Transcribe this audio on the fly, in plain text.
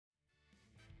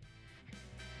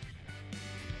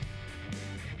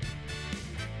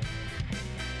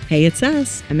Hey, it's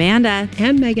us, Amanda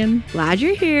and Megan. Glad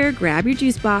you're here. Grab your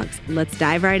juice box. Let's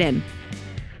dive right in.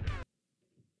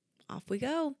 Off we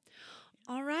go.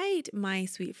 All right, my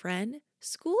sweet friend.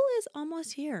 School is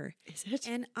almost here. Is it?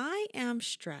 And I am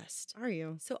stressed. Are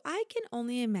you? So I can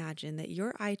only imagine that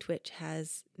your eye twitch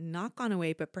has not gone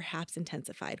away, but perhaps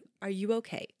intensified. Are you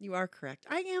okay? You are correct.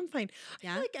 I am fine.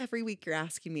 Yeah? I feel like every week you're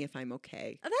asking me if I'm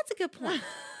okay. Oh, that's a good point.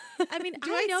 I mean,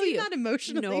 Do I know seem you. that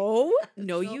emotionally?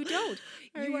 No, you don't.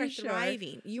 Are You are you sure?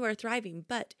 thriving. You are thriving,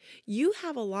 but you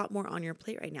have a lot more on your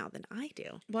plate right now than I do.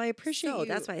 Well, I appreciate So you.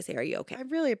 that's why I say, are you okay? I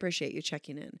really appreciate you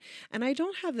checking in. And I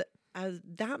don't have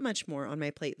that much more on my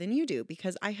plate than you do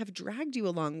because I have dragged you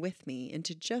along with me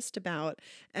into just about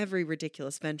every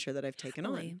ridiculous venture that I've taken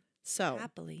on. So,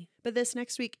 Happily. But this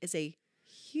next week is a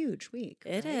huge week.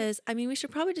 It right? is. I mean, we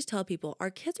should probably just tell people our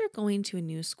kids are going to a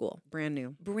new school. Brand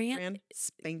new. Brand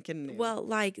spanking new. Well,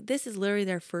 like this is literally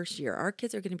their first year. Our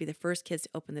kids are going to be the first kids to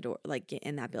open the door, like get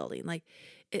in that building. Like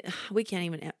we can't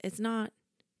even, it's not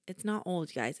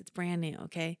old, guys. It's brand new.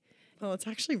 Okay. Well, it's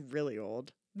actually really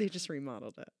old. They just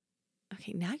remodeled it.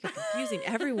 Okay. Now you're confusing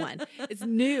everyone. It's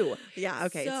new. Yeah.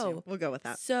 Okay. So, it's new. We'll go with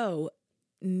that. So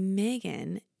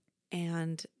Megan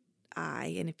and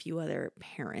I and a few other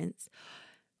parents,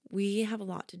 we have a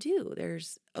lot to do.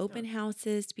 There's open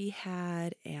houses to be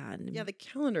had and Yeah, the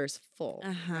calendar's full,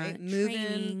 right?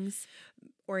 Trainings.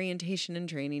 Orientation and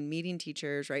training, meeting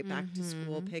teachers, right? Back to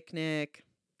school, picnic,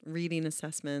 reading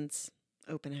assessments,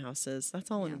 open houses. That's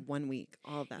all in 1 week.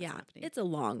 All of that's happening. It's a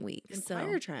long week. And so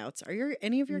choir tryouts. Are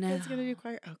any of your kids going to do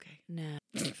choir? Okay. No.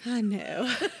 I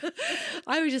know.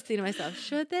 I was just thinking to myself,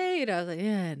 should they? And I was like,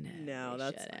 yeah, no.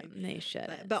 That's fine. They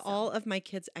shouldn't. But all of my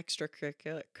kids'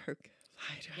 extracurricular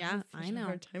I know.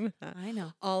 Hard time with that. I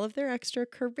know. All of their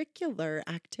extracurricular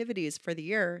activities for the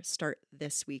year start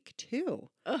this week too.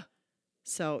 Ugh.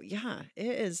 So yeah,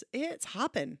 it's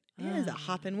hopping. It is a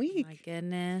hopping week. My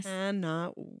goodness.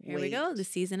 Cannot wait. Here we go. The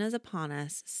season is upon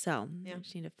us. So Yeah. I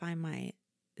just need to find my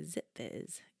Zip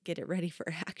Fizz. Get it ready for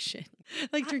action.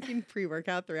 Like drinking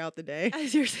pre-workout throughout the day.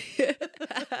 Seriously.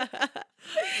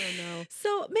 Oh no.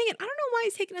 So Megan, I don't know why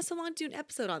it's taking us so long to do an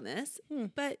episode on this,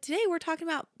 but today we're talking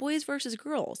about boys versus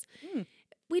girls.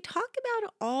 We talk about it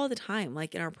all the time,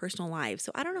 like in our personal lives.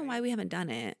 So I don't know why we haven't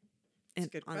done it. That's a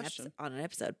good question. On an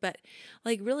episode, but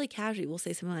like really casually, we'll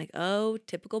say something like, "Oh,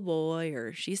 typical boy,"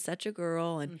 or "She's such a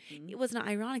girl." And it was not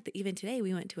ironic that even today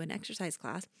we went to an exercise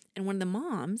class, and one of the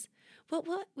moms, what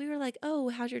we were like, "Oh,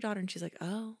 how's your daughter?" And she's like,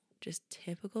 "Oh, just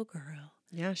typical girl."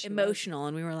 Yeah, she emotional,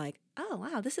 and we were like, "Oh,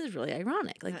 wow, this is really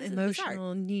ironic." Like this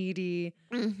emotional, needy.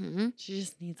 Mm-hmm. She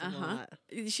just needs a lot.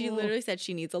 She literally said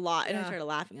she needs a lot, and I started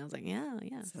laughing. I was like, "Yeah,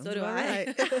 Sounds so do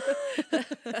I."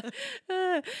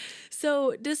 Right.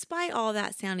 So, despite all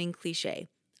that sounding cliche,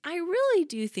 I really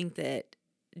do think that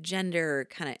gender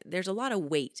there's a lot of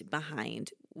weight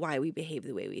behind why we behave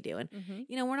the way we do. And,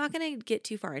 we're not going to get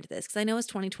too far into this because I know it's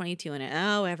 2022 and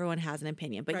everyone has an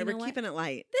opinion. But we're keeping it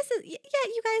light. This is,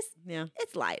 you guys, yeah,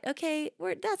 it's light, okay?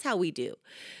 That's how we do.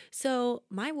 So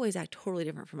my boys act totally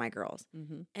different from my girls.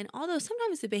 And although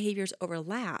sometimes the behaviors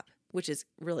overlap, which is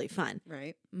really fun,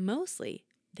 right? Mostly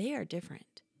they are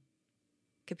different.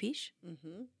 Capiche?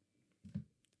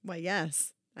 Why,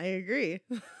 yes, I agree.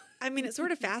 I mean, it's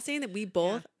sort of fascinating that we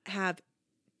both have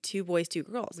 2 boys, 2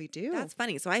 girls. We do. That's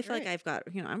funny. So I feel like I've got,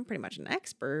 I'm pretty much an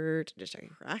expert. Just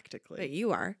practically. But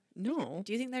you are. No.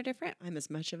 Do you think they're different? I'm as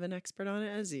much of an expert on it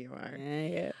as you are.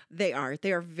 Yeah. They are.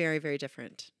 They are very, very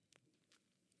different.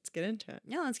 Let's get into it.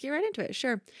 Yeah, let's get right into it.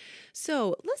 Sure.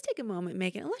 So let's take a moment,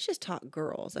 Megan, and let's just talk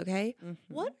girls, okay?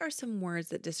 What are some words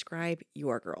that describe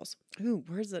your girls? Ooh,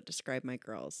 words that describe my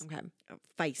girls. Okay.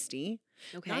 Feisty.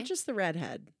 Okay. Not just the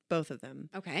redhead, both of them.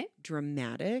 Okay.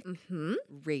 Dramatic.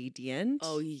 Radiant.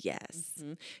 Oh, yes.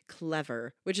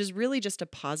 Clever, which is really just a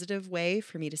positive way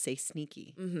for me to say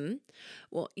sneaky.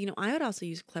 Well, I would also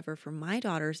use clever for my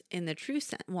daughters in the true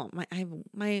sense. Well,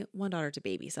 my one daughter's a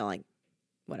baby, so like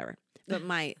whatever. But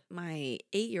my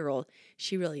 8-year-old,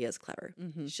 she really is clever.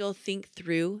 She'll think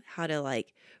through how to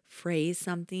like phrase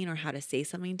something or how to say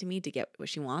something to me to get what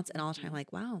she wants. And all the time, I'm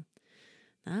like, wow,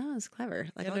 that was clever.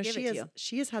 Like, I'll give it to you.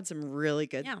 She has had some really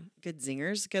good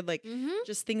zingers, good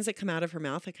just things that come out of her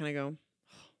mouth. I kind of go,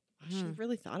 oh, she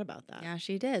really thought about that. Yeah,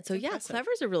 she did. So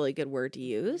clever is a really good word to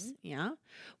use. Yeah.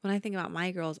 When I think about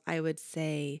my girls, I would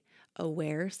say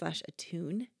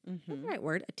aware/attune. That's the right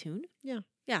word, attune. Yeah.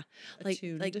 Yeah. Like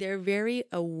they're very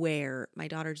aware. My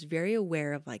daughter's very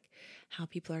aware of like how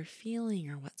people are feeling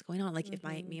or what's going on. Like if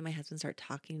me and my husband start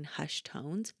talking in hushed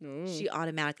tones, she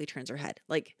automatically turns her head.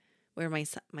 Like where my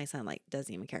son like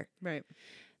doesn't even care. Right.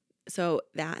 So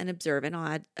that and observant, I'll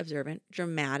add observant,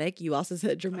 dramatic. You also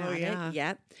said dramatic. yeah.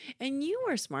 Yep. And you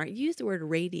were smart. You used the word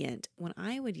radiant when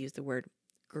I would use the word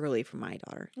girly for my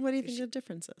daughter. What do you think the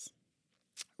difference is?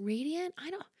 Radiant? I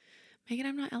don't, Megan,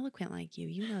 I'm not eloquent like you.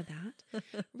 You know that.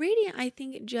 Radiant, I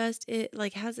think it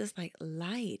like has this like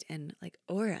light and like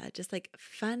aura, just like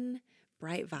fun,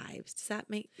 bright vibes. Is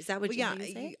that what you want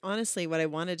to say? Honestly, what I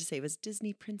wanted to say was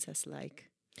Disney princess like.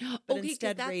 But Okay,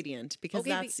 instead radiant because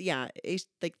like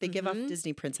they give off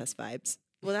Disney princess vibes.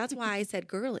 Well, that's why I said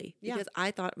girly Yeah. because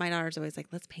I thought my daughter's always like,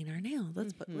 let's paint our nail.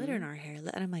 Let's put glitter in our hair.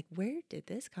 And I'm like, where did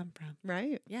this come from?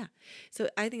 Right. Yeah. So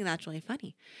I think that's really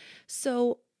funny.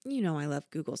 So, you know, I love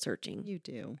Google searching. You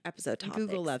do. Episode topics.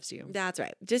 Google loves you. That's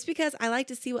right. Just because I like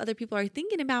to see what other people are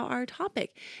thinking about our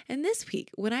topic. And this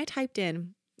week, when I typed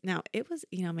in, now it was,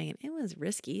 you know, Megan, it was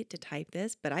risky to type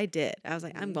this, but I did. I was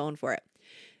like, I'm going for it.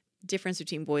 Difference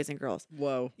between boys and girls.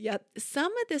 Whoa. Yep.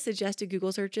 Some of the suggested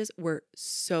Google searches were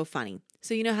so funny.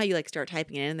 So you know how you like start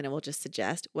typing it in and then it will just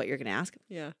suggest what you're going to ask?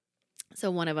 Yeah.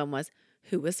 So one of them was,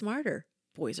 who was smarter,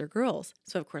 boys or girls?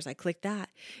 So of course I clicked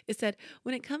that. It said,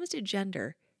 when it comes to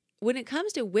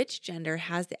which gender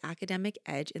has the academic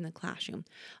edge in the classroom,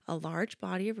 a large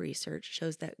body of research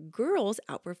shows that girls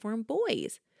outperform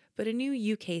boys. But a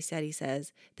new UK study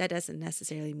says that doesn't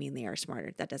necessarily mean they are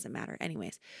smarter. That doesn't matter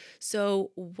anyways.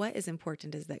 So what is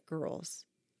important is that girls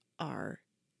are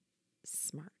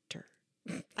smarter.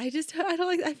 I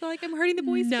feel like I'm hurting the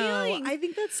boys' feelings. I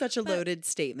think that's such a loaded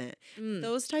statement.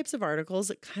 Those types of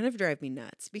articles kind of drive me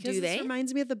nuts because this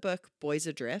reminds me of the book Boys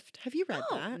Adrift. Have you read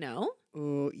that? No.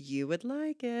 Oh, you would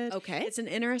like it. Okay. It's an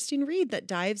interesting read that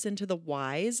dives into the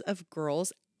whys of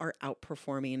girls are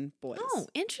outperforming boys. Oh,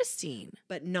 interesting.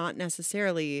 But not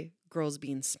necessarily girls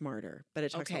being smarter, but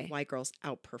it talks about why girls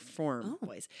outperform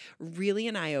boys. Really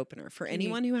an eye-opener for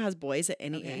anyone who has boys at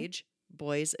any age.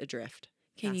 Boys Adrift.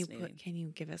 Can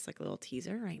you give us like a little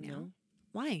teaser right now? No.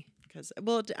 Why? Because,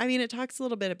 well, I mean, it talks a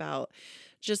little bit about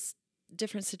just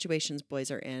different situations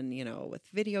boys are in, you know, with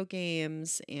video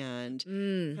games and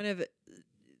kind of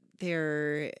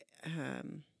their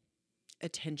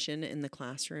attention in the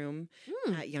classroom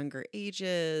at younger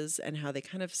ages and how they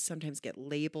kind of sometimes get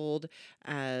labeled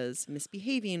as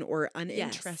misbehaving or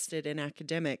uninterested in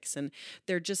academics, and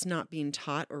they're just not being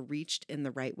taught or reached in the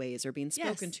right ways or being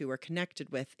spoken to or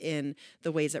connected with in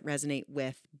the ways that resonate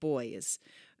with boys,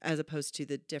 as opposed to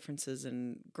the differences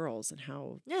in girls and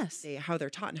how they're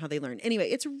taught and how they learn. Anyway,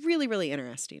 it's really, really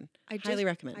interesting. I highly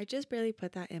recommend. I just barely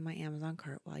put that in my Amazon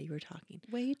cart while you were talking.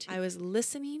 Way too. I was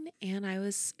listening and I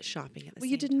was shopping at the same time. Well,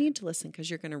 you didn't need to listen because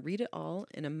you're going to read it all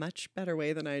in a much better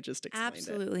way than I just explained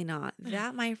Absolutely not.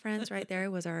 That, my friends, right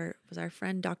there was our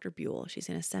friend Dr. Buell. She's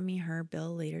going to send me her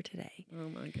bill later today. Oh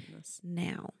my goodness.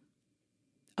 Now.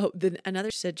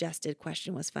 Another suggested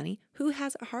question was funny. Who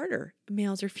has it harder,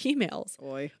 males or females?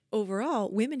 Boy. Overall,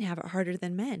 women have it harder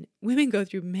than men. Women go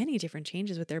through many different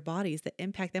changes with their bodies that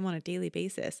impact them on a daily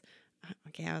basis.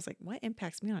 Okay, I was like, what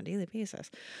impacts me on a daily basis?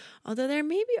 Although there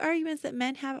may be arguments that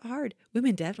men have it hard,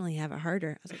 women definitely have it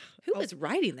harder. I was like, who is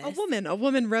writing this? A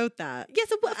woman wrote that.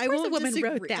 Yes, of course a woman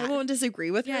wrote that. I won't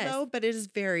disagree with her though, but it is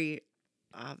very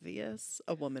obvious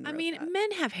a woman wrote that.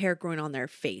 Men have hair growing on their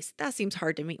face. That seems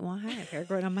hard to me. Well, I have hair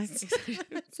growing on my face.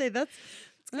 I'd say that's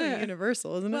kind of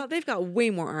universal, isn't it? Well, they've got way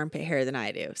more armpit hair than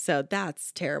I do, so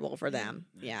that's terrible for them.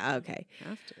 Yeah, okay.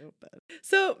 Have to, but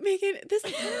so Megan, this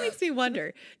kind of makes me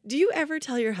wonder: do you ever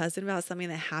tell your husband about something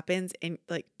that happens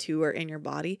to or in your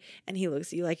body, and he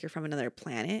looks at you like you're from another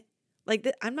planet? Like,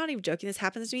 I'm not even joking. This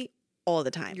happens to me all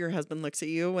the time. Your husband looks at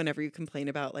you whenever you complain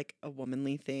about like a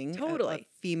womanly thing, totally a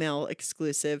female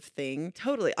exclusive thing.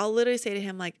 Totally. I'll literally say to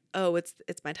him like, "Oh, it's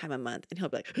my time of month," and he'll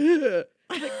be like,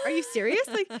 I'm like, "Are you serious?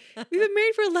 Like, we've been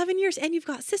married for 11 years and you've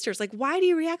got sisters. Like, why do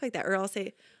you react like that?" Or I'll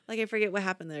say, like, I forget what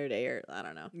happened the other day, or I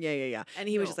don't know. Yeah. And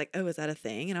he was just like, "Oh, is that a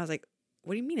thing?" And I was like,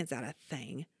 "What do you mean is that a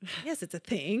thing?" Yes, it's a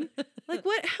thing. Like,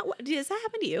 what? Does that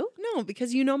happen to you? No,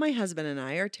 because you know my husband and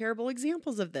I are terrible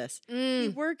examples of this. He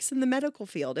works in the medical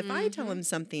field. If I tell him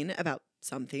something about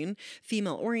something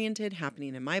female-oriented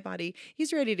happening in my body,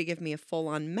 he's ready to give me a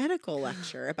full-on medical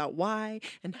lecture about why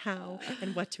and how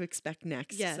and what to expect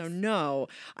next. Yes. So no,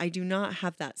 I do not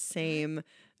have that same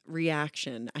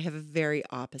reaction. I have a very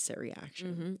opposite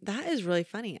reaction. That is really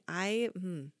funny.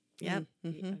 Yep.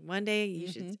 One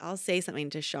day I'll say something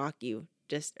to shock you,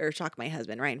 or shock my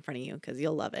husband right in front of you, because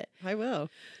you'll love it. I will.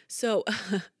 So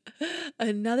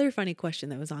another funny question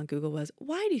that was on Google was,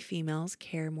 why do females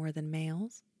care more than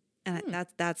males? And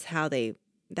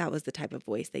that was the type of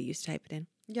voice they used to type it in.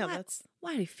 Yeah,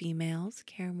 why do females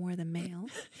care more than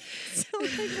males?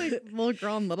 Sounds like little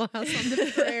girl in Little House on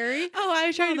the Prairie. Oh, I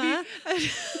was trying to be.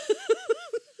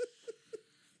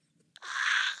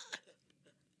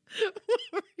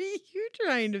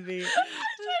 trying to be?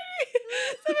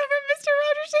 Someone from Mr.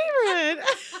 Rogers' Neighborhood.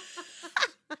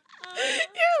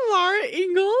 You're Laura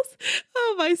Ingalls.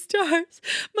 Oh, my stars.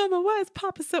 Mama, why is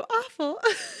Papa so awful?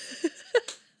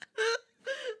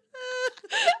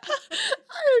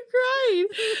 I'm crying.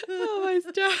 Oh, my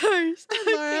stars.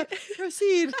 Laura,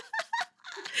 proceed.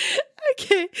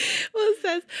 Okay. Well, it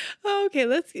says, okay,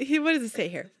 what does it say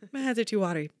here? My hands are too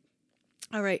watery.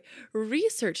 All right.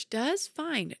 Research does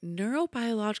find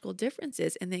neurobiological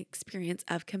differences in the experience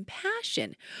of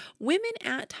compassion. Women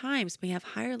at times may have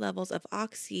higher levels of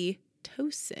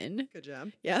oxytocin. Good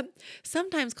job. Yep.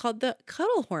 Sometimes called the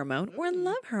cuddle hormone or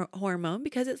love hormone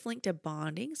because it's linked to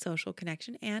bonding, social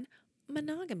connection, and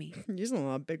monogamy. You're using a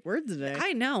lot of big words today.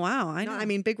 I know. Wow. I know. No, I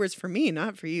mean, big words for me,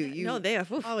 not for you. You no, they are.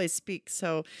 always speak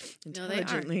so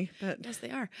intelligently. But yes,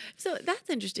 they are. So that's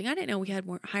interesting. I didn't know we had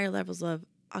higher levels of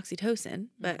oxytocin,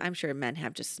 but I'm sure men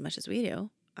have just as much as we do.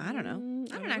 I don't know.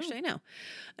 I don't actually know.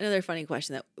 Another funny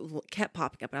question that kept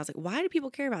popping up, and I was like, why do people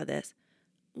care about this?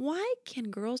 Why can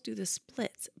girls do the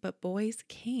splits, but boys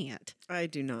can't? I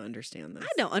do not understand this. I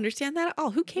don't understand that at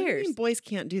all. Who What do you cares? mean boys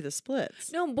can't do the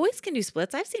splits? No, boys can do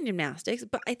splits. I've seen gymnastics,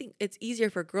 but I think it's easier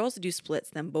for girls to do splits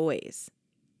than boys.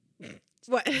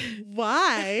 What?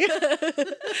 Why?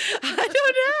 I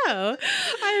don't know.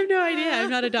 I have no idea.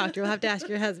 I'm not a doctor. We'll have to ask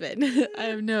your husband. I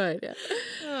have no idea.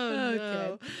 Oh,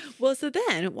 no. Well, so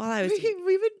then while I was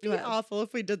We would be awful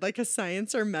if we did like a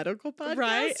science or medical podcast.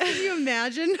 Right? Can you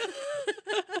imagine?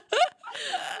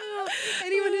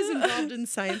 Anyone who's involved in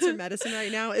science or medicine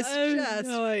right now is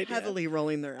just heavily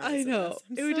rolling their eyes. I know.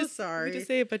 It would just sorry. We just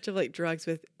say a bunch of like drugs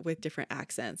with different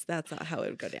accents. That's not how it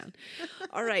would go down.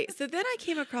 All right. So then I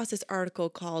came across this article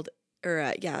called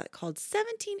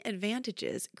 17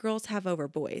 Advantages Girls Have Over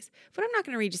Boys. But I'm not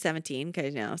going to read you 17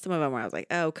 because, some of them where I was like,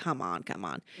 oh, come on.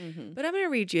 Mm-hmm. But I'm going to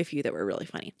read you a few that were really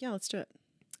funny. Yeah, let's do it.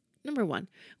 Number 1,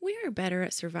 we are better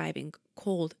at surviving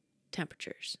cold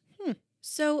temperatures.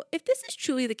 So if this is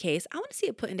truly the case, I want to see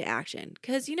it put into action.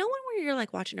 Because when you're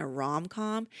like watching a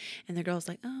rom-com and the girl's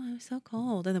like, oh, I'm so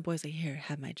cold. And the boy's like, here,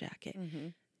 have my jacket. Mm-hmm.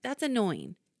 That's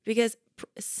annoying because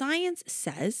science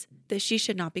says that she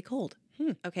should not be cold.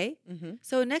 Okay? Mm-hmm.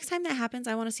 So next time that happens,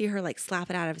 I want to see her like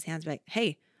slap it out of his hands and be like,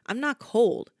 hey, I'm not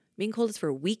cold. Being cold is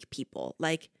for weak people.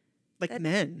 Like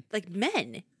men. Like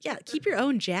men. Yeah, keep your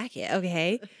own jacket,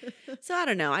 okay? So I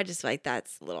don't know. I just like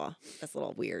that's a little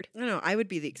weird. I don't know. I would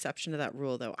be the exception to that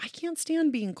rule, though. I can't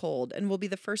stand being cold, and we'll be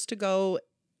the first to go.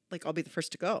 Like, I'll be the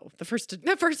first to go. The first to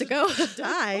go.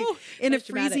 Die in a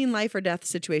freezing life or death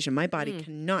situation. My body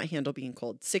cannot handle being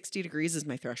cold. 60 degrees is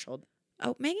my threshold.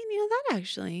 Oh, Megan,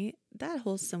 that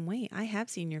holds some weight. I have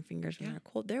seen your fingers when they're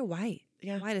cold. They're white.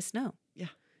 Yeah. White as snow. Yeah.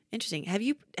 Interesting. Have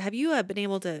you been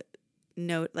able to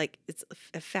note, like, it's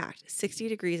a fact, 60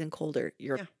 degrees and colder,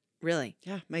 really?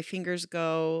 Yeah. My fingers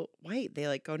go white. They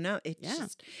like go numb.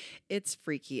 It's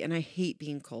freaky. And I hate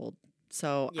being cold.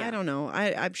 So I don't know.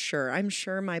 I'm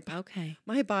sure my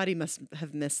body must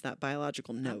have missed that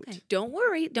biological note. Okay. Don't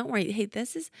worry. Hey,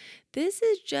 this is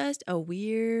just a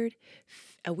weird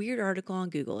article on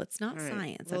Google. It's not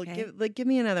science. Well, okay. Give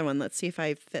me another one. Let's see if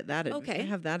I fit that. Okay. I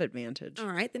have that advantage. All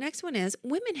right. The next one is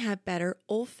women have better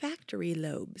olfactory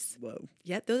lobes. Whoa.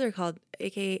 Yep. Those are called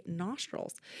AKA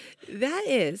nostrils. That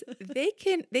is,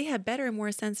 they have better and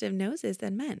more sensitive noses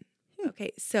than men.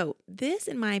 Okay, so this,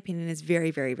 in my opinion, is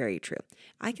very, very, very true.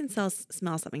 I can smell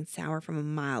something sour from a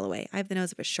mile away. I have the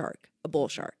nose of a shark, a bull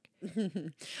shark.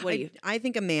 What do you? I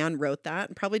think a man wrote that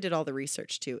and probably did all the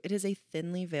research too. It is a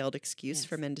thinly veiled excuse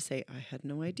for men to say, I had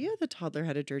no idea the toddler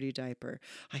had a dirty diaper.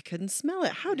 I couldn't smell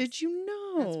it. How did you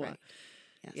know? That's right.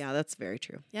 Yes. Yeah, that's very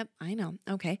true. Yep, I know.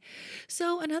 Okay,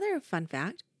 so another fun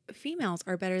fact. Females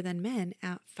are better than men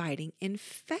at fighting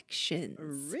infections.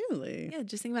 Really? Yeah,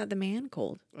 just think about the man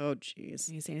cold. Oh, geez.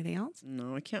 Can you say anything else?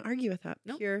 No, I can't argue with that.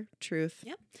 Nope. Pure truth.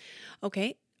 Yep.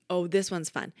 Okay. Oh, this one's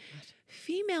fun. What?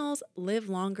 Females live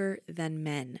longer than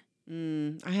men.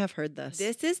 I have heard this.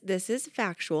 This is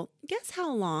factual. Guess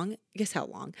how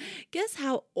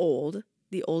old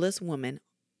the oldest woman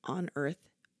on Earth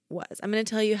was. I'm going to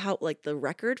tell you how, like, the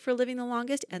record for living the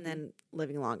longest and then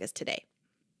living longest today.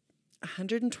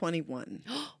 121.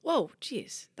 Whoa,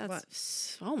 geez.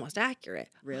 That's almost accurate.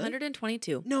 Really?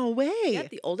 122. No way. Yep,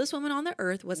 the oldest woman on the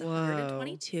earth was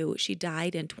 122. She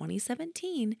died in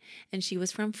 2017, and she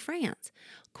was from France.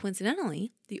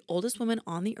 Coincidentally, the oldest woman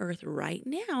on the earth right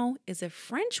now is a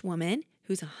French woman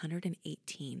who's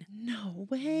 118. No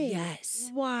way.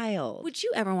 Yes. Wild. Would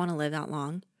you ever want to live that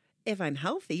long? If I'm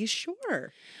healthy,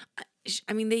 sure.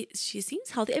 I mean, she seems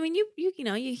healthy. I mean,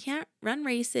 you can't run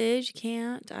races. You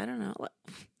can't, I don't know.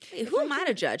 Wait, who am I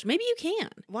to judge? Maybe you can.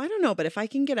 Well, I don't know, but if I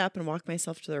can get up and walk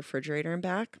myself to the refrigerator and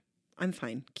back, I'm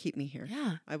fine. Keep me here.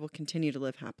 Yeah. I will continue to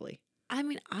live happily. I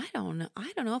mean, I don't know.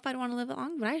 I don't know if I'd want to live it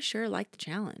long, but I sure like the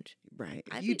challenge. Right.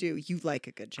 You do. You like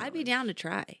a good challenge. I'd be down to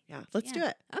try. Yeah. Let's do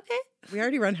it. Okay. We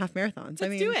already run half marathons.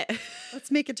 Let's do it. Let's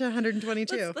make it to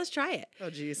 122. Let's try it. Oh,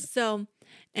 geez. So,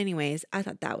 anyways, I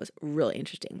thought that was really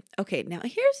interesting. Okay, now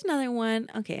here's another one.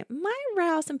 Okay, might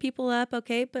rile some people up.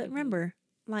 Okay, but remember,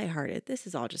 lighthearted. This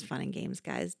is all just fun and games,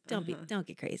 guys. Don't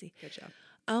get crazy. Good job.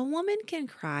 A woman can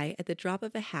cry at the drop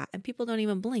of a hat, and people don't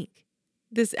even blink.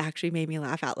 This actually made me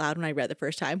laugh out loud when I read the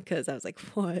first time because I was like,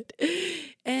 what?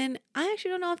 And I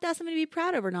actually don't know if that's something to be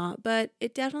proud of or not, but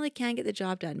it definitely can get the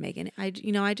job done, Megan. I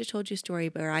just told you a story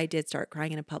where I did start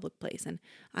crying in a public place and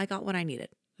I got what I needed.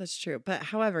 That's true. But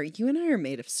however, you and I are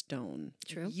made of stone.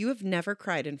 True. You have never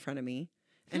cried in front of me.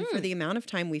 And for the amount of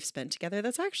time we've spent together,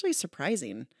 that's actually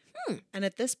surprising. And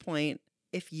at this point,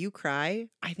 if you cry,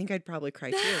 I think I'd probably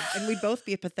cry too. And we'd both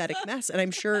be a pathetic mess. And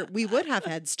I'm sure we would have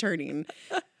heads turning.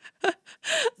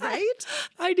 Right?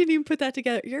 I didn't even put that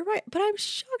together. You're right. But I'm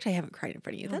shocked I haven't cried in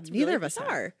front of you. No, That's neither really of us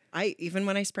bizarre. Even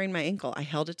when I sprained my ankle, I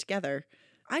held it together.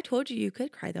 I told you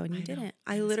could cry though, and you didn't.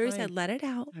 I literally said, let it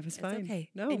out. I was fine. Okay.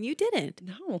 No. And you didn't.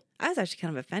 No. I was actually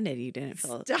kind of offended you didn't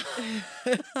feel Stop.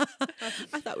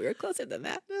 I thought we were closer than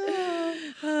that.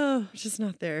 Oh, just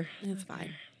not there. It's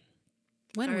fine.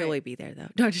 When All will right. we be there though?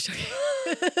 No, I'm just joking.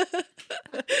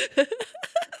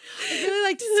 I'd really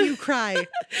like to see you cry.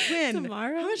 When?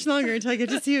 Tomorrow? How much longer until I get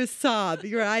to see you sob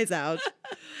your eyes out?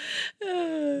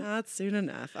 Not soon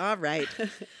enough. All right.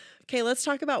 Okay, let's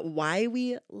talk about why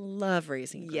we love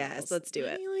raising girls. Yes, let's do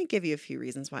it. Let me give you a few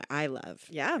reasons why I love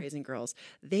raising girls.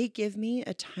 They give me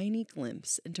a tiny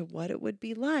glimpse into what it would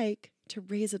be like to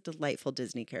raise a delightful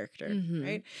Disney character,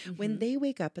 right? When they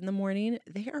wake up in the morning,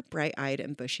 they are bright-eyed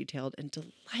and bushy-tailed and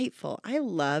delightful. I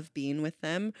love being with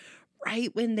them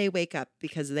right when they wake up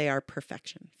because they are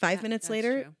perfection. 5 minutes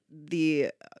later,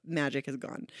 the magic is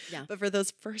gone. Yeah. But for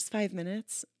those first 5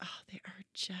 minutes, they are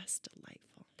just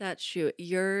delightful. That's true.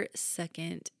 Your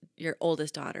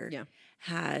oldest daughter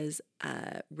has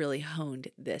really honed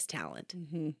this talent.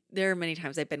 There are many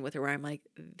times I've been with her where I'm like,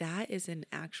 that is an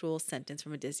actual sentence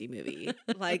from a Disney movie.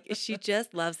 Like, she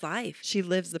just loves life. She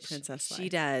lives the princess life. She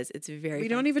does. It's very We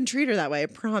don't even treat her that way, I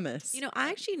promise. I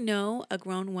actually know a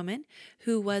grown woman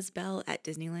who was Belle at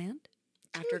Disneyland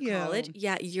after college.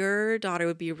 Yeah, your daughter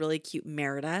would be a really cute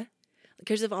Merida.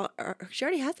 Because of all, she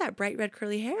already has that bright red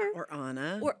curly hair. Or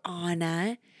Anna.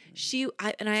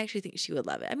 I actually think she would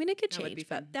love it. I mean, it could change,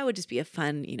 but that would just be a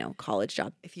fun, college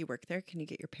job. If you work there, can you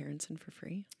get your parents in for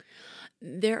free?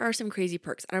 There are some crazy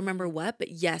perks. I don't remember what, but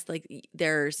yes, like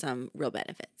there are some real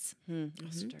benefits.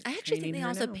 I actually think they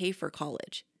also pay for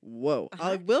college. Whoa.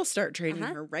 I will start training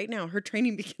her right now. Her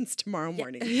training begins tomorrow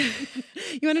morning. You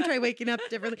want to try waking up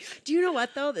differently? Do you know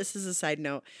what, though? This is a side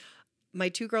note. My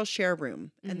two girls share a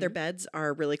room, and their beds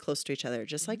are really close to each other,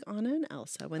 just like Anna and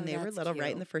Elsa when they were little,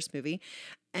 right in the first movie.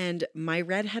 And my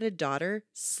redheaded daughter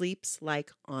sleeps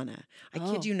like Anna. I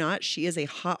kid you not, she is a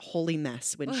hot, holy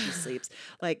mess when she sleeps.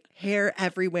 Like hair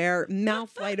everywhere,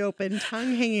 mouth wide open,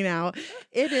 tongue hanging out.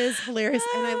 It is hilarious.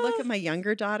 And I look at my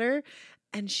younger daughter,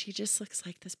 and she just looks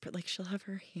like this, like she'll have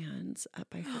her hands up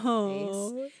by her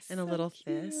face and a little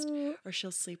fist, or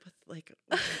she'll sleep with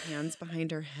her hands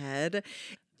behind her head.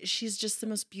 She's just the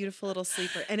most beautiful little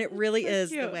sleeper. And it really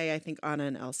is the way I think Anna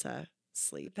and Elsa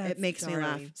sleep. It makes me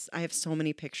laugh. I have so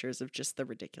many pictures of just the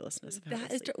ridiculousness of how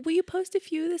they sleep. Will you post a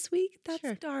few this week?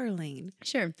 That's darling.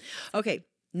 Sure. Okay.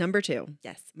 Number 2.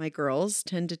 Yes. My girls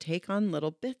tend to take on little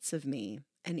bits of me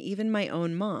and even my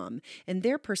own mom and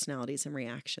their personalities and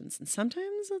reactions. And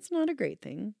sometimes that's not a great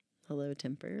thing. Hello,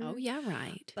 temper. Oh, yeah,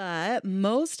 right. But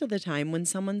most of the time when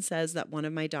someone says that one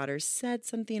of my daughters said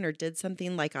something or did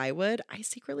something like I would, I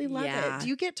secretly love it. Do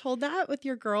you get told that with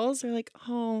your girls? They're like,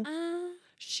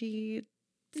 she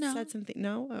said something.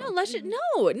 No?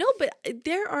 Oh. No, but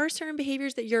there are certain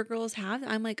behaviors that your girls have.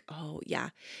 I'm like, oh, yeah,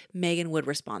 Megan would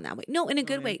respond that way. No, in a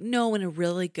good way. No, in a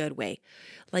really good way.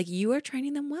 Like, you are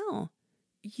training them well.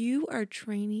 You are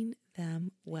training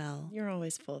them well. You're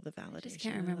always full of the validation. I just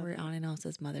can't remember Anna and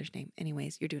Elsa's mother's name.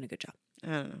 Anyways, you're doing a good job. I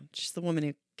don't know. She's the woman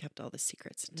who kept all the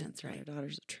secrets. That's right. Her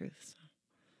daughters the truth. So.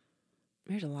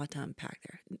 There's a lot to unpack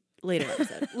there. Later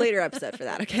episode for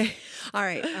that. Okay. All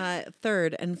right.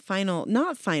 Third and final,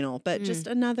 not final, but just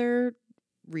another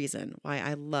reason why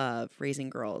I love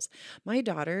raising girls. My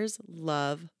daughters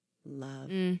love.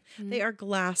 They are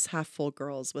glass half full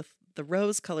girls with the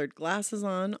rose-colored glasses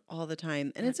on all the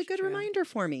time. And it's a good reminder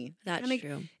for me. That's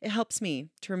true. It helps me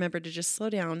to remember to just slow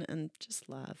down and just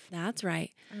love. That's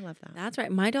right. I love that. That's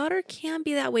right. My daughter can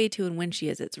be that way too. And when she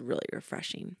is, it's really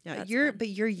refreshing. Yeah, but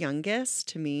your youngest,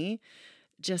 to me,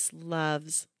 just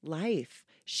loves life.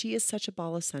 She is such a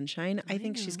ball of sunshine. I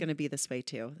think she's going to be this way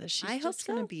too. That she's just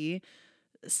going to be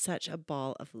such a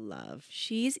ball of love.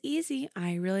 She's easy.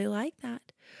 I really like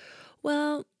that.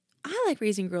 Well, I like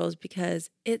raising girls because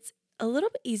it's a little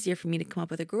bit easier for me to come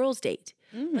up with a girls' date.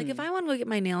 Like if I want to go get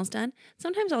my nails done,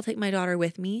 sometimes I'll take my daughter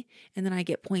with me and then I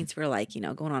get points for like,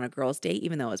 going on a girls' date,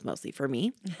 even though it's mostly for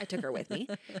me. I took her with me.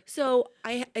 So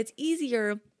it's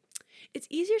easier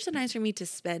sometimes for me to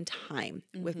spend time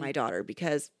with my daughter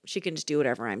because she can just do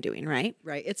whatever I'm doing, right?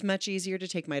 Right. It's much easier to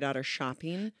take my daughter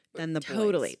shopping than the boys.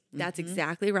 Totally. That's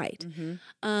exactly right.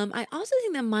 I also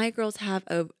think that my girls have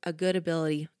a great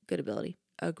ability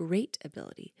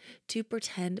to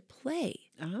pretend play.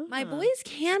 My boys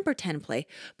can pretend play,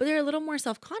 but they're a little more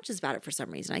self-conscious about it for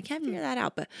some reason. I can't figure that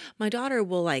out, but my daughter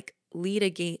will like lead a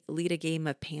game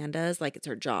of pandas like it's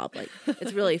her job. Like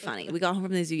it's really funny. We got home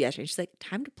from the zoo yesterday and she's like,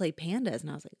 time to play pandas.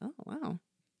 And I was like, oh, wow.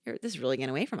 This is really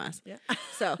getting away from us. Yeah.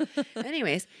 So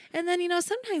anyways, and then,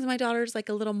 sometimes my daughter's like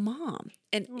a little mom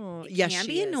and it can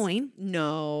be annoying.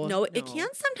 No, it can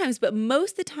sometimes, but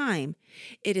most of the time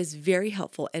it is very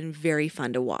helpful and very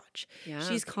fun to watch. Yeah.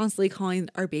 She's constantly calling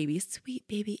our baby, sweet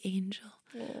baby angel.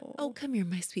 Oh, come here,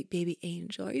 my sweet baby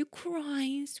angel. Are you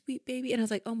crying, sweet baby? And I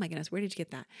was like, oh my goodness, where did you get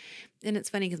that? And it's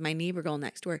funny because my neighbor girl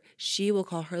next door, she will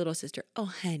call her little sister, oh,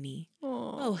 honey.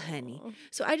 Oh, honey.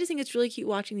 So I just think it's really cute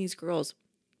watching these girls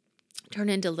turn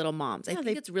into little moms. I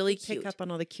think it's really cute. Pick up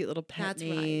on all the cute little pet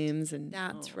names. And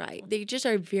That's right. They just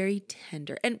are very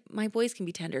tender. And my boys can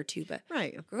be tender too, but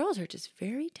girls are just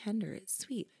very tender. It's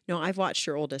sweet. No, I've watched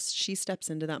your oldest. She steps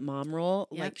into that mom role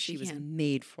like she was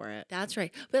made for it. That's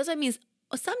right. But that's what means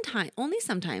only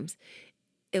sometimes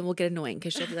it will get annoying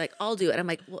because she'll be like, I'll do it. I'm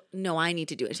like, well, no, I need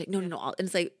to do it. She's like, no. And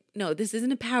it's like, no, this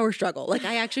isn't a power struggle. Like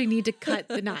I actually need to cut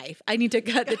the knife. I need to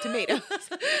cut the tomatoes.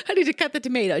 I need to cut the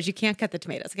tomatoes. You can't cut the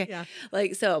tomatoes. Okay. Yeah.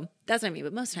 Like, so that's what I mean.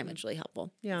 But most of the time it's really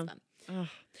helpful. Yeah.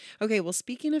 Okay. Well,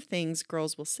 speaking of things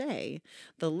girls will say,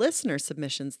 the listener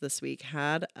submissions this week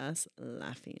had us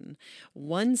laughing.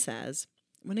 One says,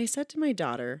 when I said to my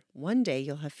daughter, one day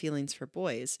you'll have feelings for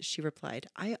boys, she replied,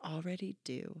 I already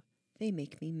do. They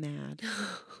make me mad.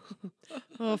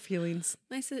 Feelings.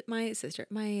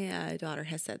 My daughter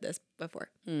has said this before.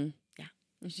 Yeah.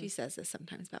 She says this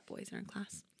sometimes about boys in her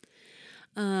class.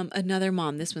 Another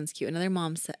mom, this one's cute. Another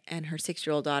mom and her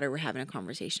 6-year-old daughter were having a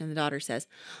conversation. The daughter says,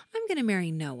 I'm going to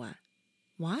marry Noah.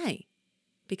 Why?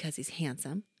 Because he's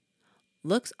handsome.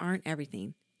 Looks aren't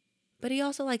everything, but he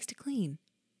also likes to clean.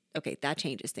 Okay, that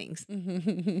changes things.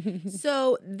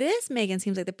 So this, Megan,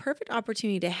 seems like the perfect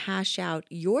opportunity to hash out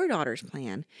your daughter's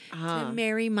plan to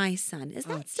marry my son. Is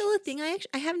that still a thing?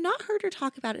 I have not heard her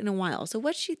talk about it in a while. So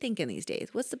what's she thinking these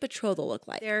days? What's the betrothal look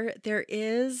like? There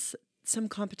is some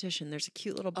competition. There's a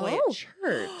cute little boy at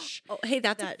church. Hey,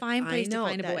 that's a fine place to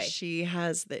find a boy. She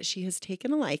has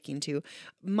taken a liking to.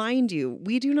 Mind you,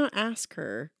 we do not ask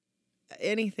her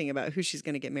anything about who she's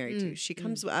going to get married to. She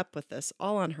comes up with this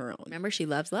all on her own. Remember, she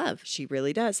loves love. She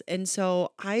really does. And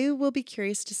so I will be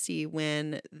curious to see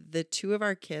when the two of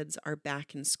our kids are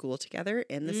back in school together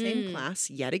in the same class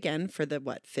yet again for the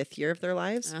 5th year of their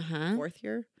lives, 4th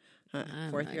year,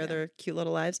 4th year of their cute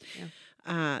little lives.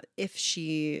 Yeah. If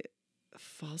she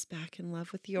falls back in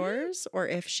love with yours or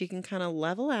if she can kind of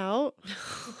level out.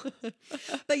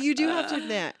 But you do have to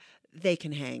admit, they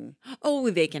can hang. Oh,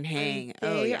 they can hang.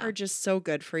 They are just so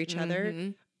good for each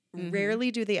other.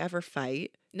 Rarely do they ever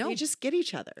fight. No. They just get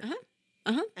each other.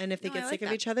 And if they get sick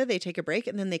of each other, they take a break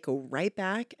and then they go right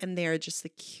back and they are just the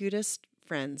cutest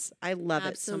friends. I love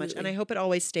it so much. And I hope it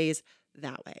always stays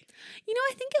that way.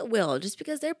 I think it will, just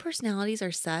because their personalities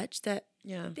are such that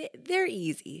they're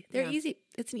easy. They're easy.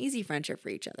 It's an easy friendship for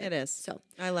each other. It is. So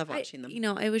I love watching them.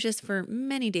 It was just for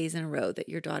many days in a row that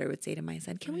your daughter would say to my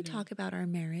son, can we talk about our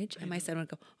marriage? And my son would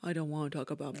go, I don't want to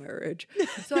talk about marriage.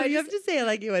 So you have to say it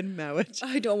like you would marriage.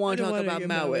 I don't want to talk about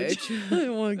marriage. I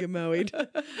don't want to get married.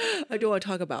 I don't want to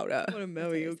talk about it. I want to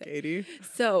marry you, Katie.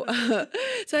 So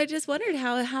I just wondered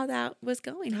how that was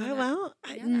going.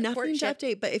 Nothing to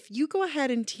update. But if you go ahead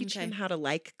and teach him how to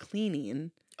like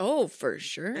cleaning. Oh, for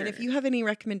sure. And if you have any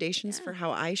recommendations for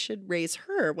how I should raise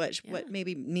her, what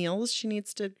maybe meals she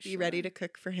needs to be ready to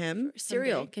cook for him.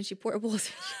 Cereal. Can she pour a bowl of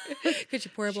cereal? Could she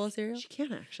pour a bowl of cereal? She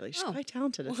can actually. She's quite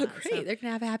talented at that. Great. So they're going to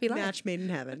have a happy life. Match made in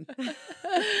heaven.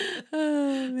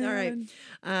 Oh, man.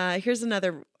 All right. Here's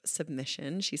another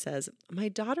submission. She says, my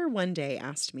daughter one day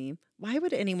asked me, why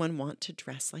would anyone want to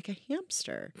dress like a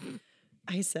hamster?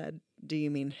 I said, do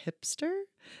you mean hipster?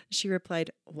 She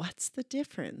replied, what's the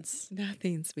difference?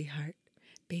 Nothing, sweetheart.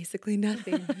 Basically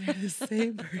nothing. They're the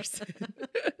same person.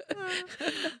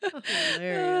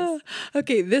 Hilarious.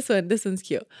 Okay, this one's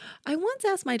cute. I once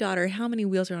asked my daughter how many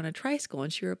wheels are on a tricycle,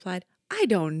 and she replied, I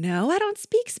don't know. I don't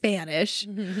speak Spanish.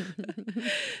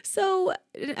 So,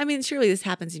 I mean, surely this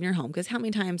happens in your home, because how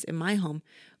many times in my home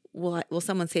will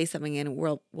someone say something and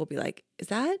we'll be like,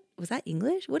 was that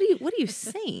English? What are you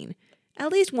saying?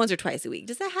 At least once or twice a week.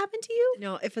 Does that happen to you?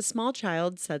 No, if a small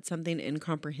child said something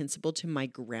incomprehensible to my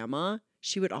grandma,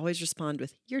 she would always respond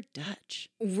with, you're Dutch.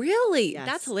 Really? Yes.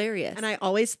 That's hilarious. And I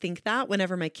always think that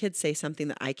whenever my kids say something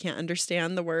that I can't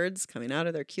understand the words coming out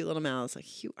of their cute little mouths,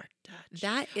 like, you are Dutch.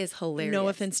 That is hilarious. No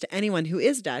offense to anyone who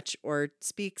is Dutch or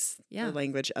speaks Yeah. the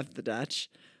language of the Dutch.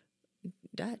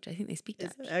 Dutch. I think they speak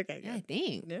Dutch. Okay. Yeah, I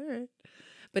think. All right.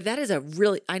 But that is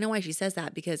I know why she says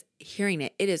that, because hearing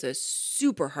it is a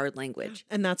super hard language.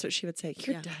 And that's what she would say.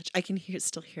 You're Yeah. Dutch. I can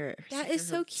still hear it. That Hear is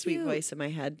her so Sweet cute. voice in my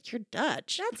head. You're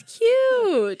Dutch. That's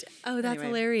cute. Oh, that's Anyway,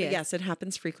 hilarious. but yes, it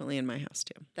happens frequently in my house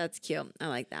too. That's cute. I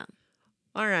like that.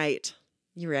 All right.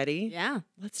 You ready? Yeah.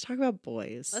 Let's talk about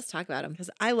boys. Let's talk about them. Because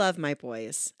I love my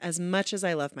boys as much as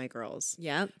I love my girls.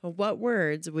 Yeah. What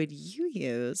words would you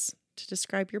use to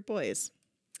describe your boys?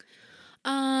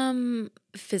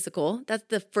 Physical. That's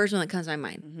the first one that comes to my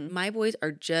mind. Mhm. My boys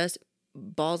are just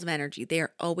balls of energy. They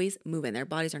are always moving. Their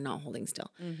bodies are not holding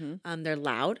still. Mm-hmm. They're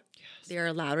loud. Yes. They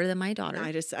are louder than my daughter.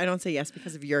 I don't say yes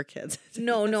because of your kids.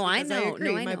 No, That's I because know. agree.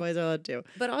 No, I My know. boys are loud too.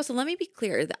 But also, let me be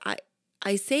clear that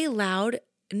I say loud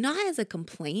not as a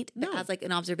complaint, but No. as like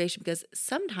an observation, because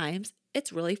sometimes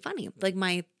it's really funny. Like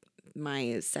my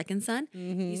second son,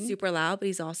 he's super loud, but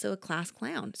he's also a class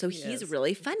clown. So He he's is.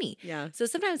 really funny. Yeah. So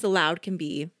sometimes the loud can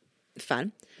be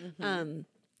fun. Mhm.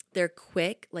 They're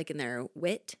quick, like in their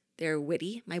wit. They're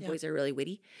witty. My Yeah. boys are really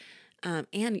witty.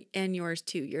 And yours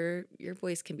too. Your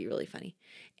boys can be really funny.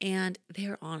 And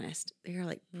they're honest. They're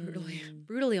like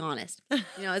brutally honest. You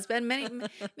know, it's been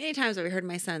many times I've heard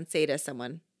my son say to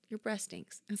someone, your breast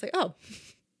stinks. And it's like, oh,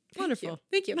 Wonderful.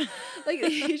 Thank you. Like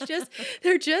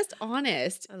they're just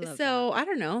honest. I love So I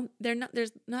don't know.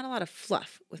 There's not a lot of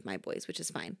fluff with my boys, which is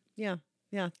fine. Yeah.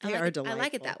 Yeah. They I like are it, delightful. I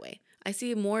like it that way. I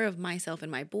see more of myself in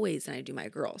my boys than I do my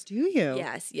girls. Do you?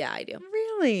 Yes. Yeah, I do.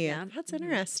 Really? Yeah. That's Mhm.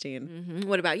 interesting. Hmm.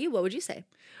 What about you? What would you say?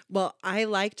 Well, I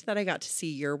liked that I got to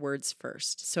see your words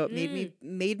first. So it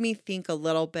made me think a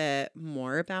little bit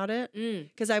more about it.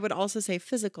 Because I would also say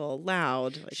physical,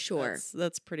 loud. Like Sure.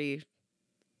 That's pretty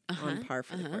on par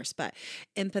for the course. But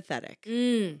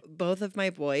empathetic. Both of my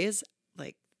boys,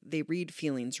 like, they read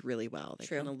feelings really well. They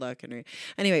True. kind of look and read.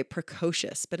 Anyway,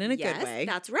 precocious, but in a Yes, good way.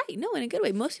 that's right. No, in a good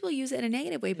way. Most people use it in a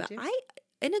negative way, but do.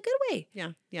 in a good way.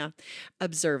 Yeah, yeah.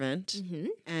 Observant Mm-hmm.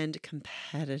 and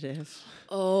competitive.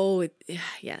 Oh,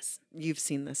 yes. You've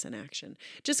seen this in action.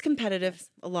 Just competitive,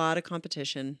 a lot of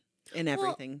competition in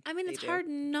everything. Well, I mean, they it's do. hard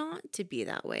not to be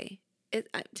that way.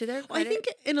 To their Well, I credit. think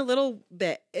in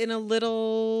a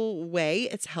little way,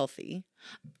 it's healthy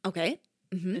Okay.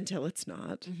 Mm-hmm. until it's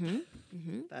not. Mm-hmm.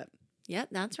 Mm-hmm. But Yep,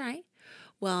 that's right.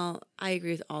 Well, I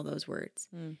agree with all those words.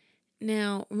 Mm.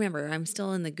 Now, remember, I'm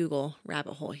still in the Google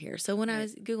rabbit hole here. So when I Right.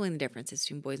 was Googling the differences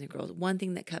between boys and girls, one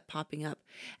thing that kept popping up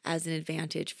as an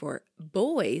advantage for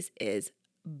boys is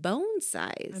bone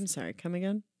size. I'm sorry, come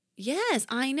again? Yes,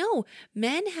 I know.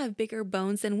 Men have bigger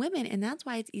bones than women, and that's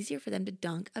why it's easier for them to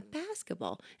dunk a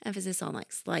basketball. Emphasis on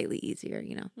like slightly easier,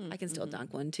 you know. I can still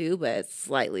dunk one too, but it's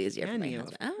slightly easier for Can my you?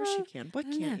 husband. Of course you can. What I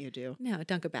don't can't know. you do? No,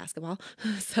 dunk a basketball.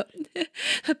 So,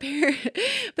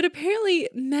 but apparently,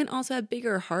 men also have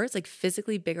bigger hearts, like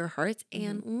physically bigger hearts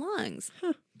and lungs.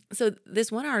 Huh. So,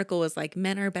 this one article was like,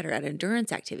 men are better at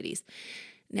endurance activities.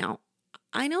 Now,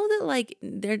 I know that like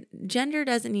their gender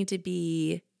doesn't need to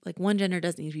be like one gender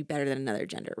doesn't need to be better than another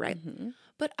gender, right? Mhm.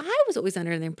 But I was always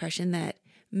under the impression that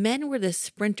men were the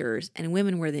sprinters and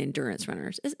women were the endurance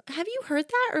runners. Have you heard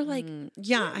that or like?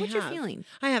 Yeah, what's I your have. feeling?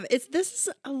 I have. This is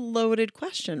a loaded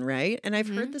question, right? And I've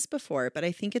Mhm. heard this before, but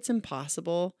I think it's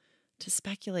impossible to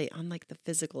speculate on like the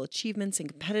physical achievements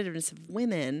and competitiveness of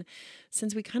women,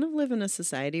 since we kind of live in a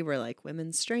society where like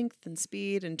women's strength and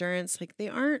speed, endurance, like they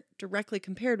aren't directly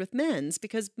compared with men's,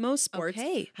 because most sports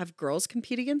Okay. have girls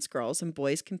compete against girls and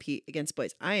boys compete against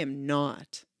boys. I am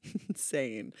not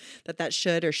saying that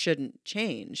should or shouldn't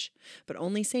change, but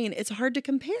only saying it's hard to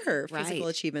compare physical Right.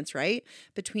 achievements, right?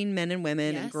 Between men and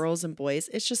women and Yes. girls and boys.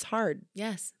 It's just hard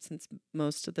Yes, since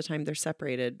most of the time they're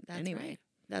separated that's anyway. right.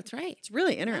 That's right. It's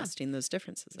really interesting, those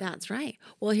differences. That's right.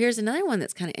 Well, here's another one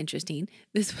that's kind of interesting.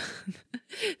 This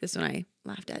one I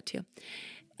laughed at too.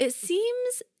 It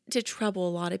seems to trouble a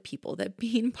lot of people that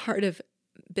part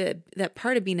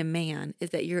of being a man is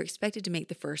that you're expected to make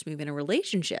the first move in a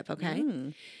relationship, okay?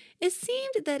 It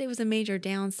seemed that it was a major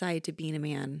downside to being a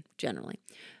man generally.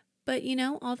 But,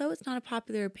 although it's not a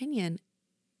popular opinion,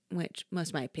 which most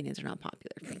of my opinions are not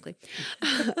popular, frankly,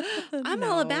 I'm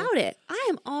all about it. I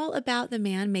am all about the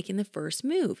man making the first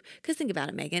move. Because think about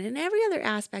it, Megan. In every other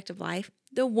aspect of life,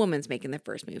 the woman's making the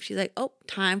first move. She's like, oh,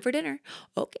 time for dinner.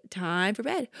 Okay, time for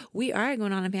bed. We are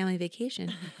going on a family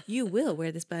vacation. You will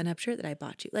wear this button-up shirt that I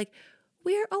bought you. Like,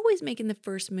 we are always making the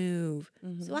first move.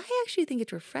 So I actually think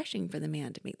it's refreshing for the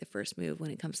man to make the first move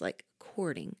when it comes to like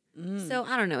courting. So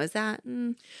I don't know. Is that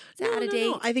out of date?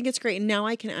 No. I think it's great. Now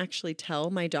I can actually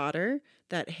tell my daughter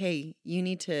that, hey, you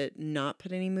need to not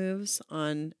put any moves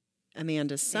on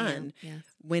Amanda's son.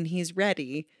 When he's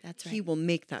ready, That's right. he will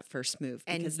make that first move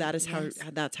because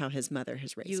that's how his mother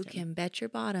has raised him. You can bet your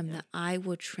bottom that I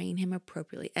will train him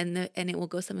appropriately. And it will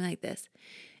go something like this.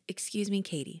 Excuse me,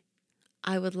 Katie.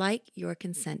 I would like your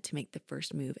consent to make the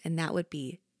first move, and that would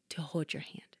be to hold your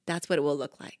hand. That's what it will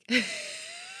look like.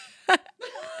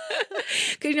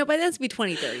 Because, by then it's be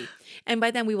 2030. And by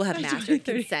then we will have mastered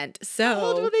consent. So how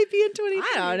old will they be in 2030?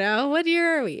 I don't know. What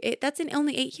year are we? That's in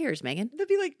only 8 years, Megan.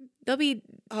 They'll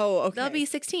be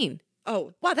 16.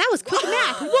 Oh. Wow, that was quick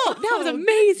math. Whoa, that was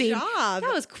amazing. Good job.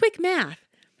 That was quick math.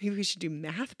 Maybe we should do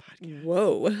math podcast.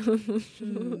 Whoa.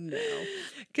 No.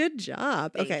 Good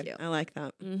job. Thank you. I like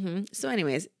that. So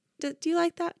anyways, do you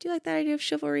like that? Do you like that idea of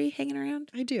chivalry hanging around?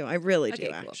 I do. I really do,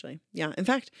 cool. actually. Yeah. In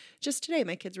fact, just today,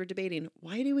 my kids were debating,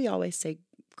 why do we always say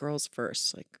girls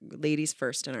first, like ladies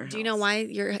first in our house? Do you know why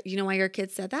your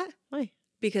kids said that? Why?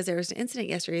 Because there was an incident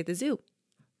yesterday at the zoo.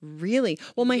 Really?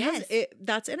 Well, my husband,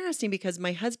 that's interesting because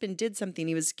my husband did something.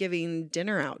 He was giving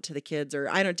dinner out to the kids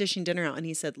dishing dinner out, and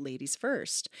he said ladies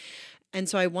first. And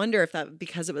so I wonder if that,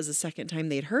 because it was the second time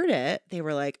they'd heard it, they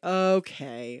were like,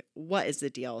 okay, what is the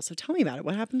deal? So tell me about it.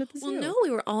 What happened at the zoo? Well, no, we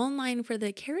were all in line for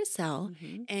the carousel,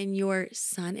 and your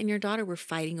son and your daughter were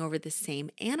fighting over the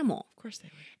same animal. Of course they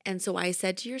were. And so I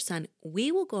said to your son,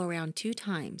 we will go around 2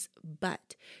 times,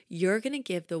 but you're going to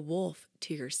give the wolf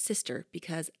to your sister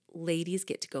because ladies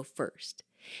get to go first.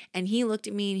 And he looked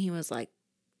at me and he was like,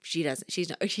 she said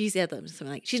something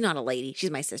like, she's not a lady. She's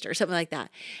my sister, something like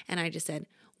that. And I just said,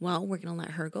 well, we're going to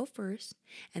let her go first.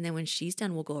 And then when she's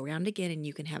done, we'll go around again and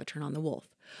you can have a turn on the wolf.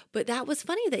 But that was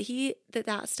funny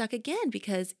that stuck again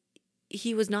because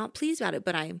he was not pleased about it.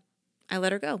 But I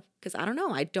let her go because I don't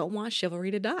know. I don't want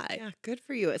chivalry to die. Yeah, good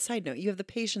for you. A side note, you have the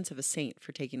patience of a saint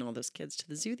for taking all those kids to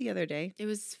the zoo the other day. It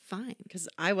was fine. Because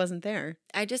I wasn't there.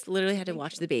 I just literally had to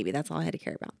watch the baby. That's all I had to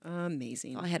care about.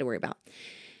 Amazing. All I had to worry about.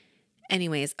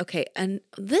 Anyways, okay. And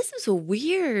this is a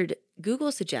weird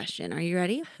Google suggestion. Are you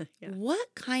ready? Yeah.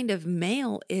 What kind of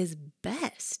male is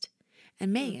best?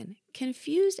 And Megan,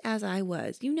 confused as I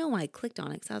was, I clicked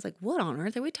on it because I was like, what on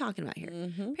earth are we talking about here?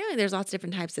 Apparently there's lots of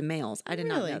different types of males. I did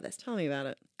not know this. Tell me about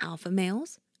it. Alpha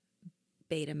males,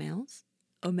 beta males,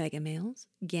 omega males,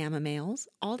 gamma males,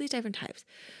 all these different types.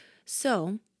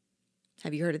 So,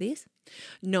 have you heard of these?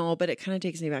 No, but it kind of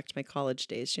takes me back to my college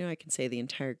days. I can say the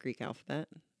entire Greek alphabet.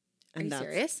 And that's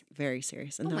serious? Very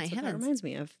serious. And Oh, that's my what that heavens. reminds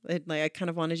me of. I kind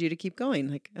of wanted you to keep going.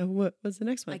 Like, what's the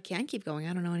next one? I can't keep going.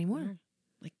 I don't know anymore.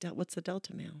 Like, what's the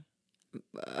delta male?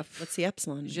 What's the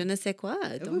epsilon? Je ne sais quoi.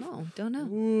 I don't know. Don't know.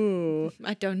 Ooh.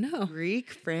 I don't know.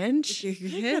 Greek, French.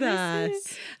 Hit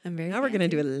us. I'm very Now we're going to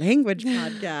do a language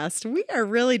podcast. We are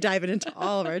really diving into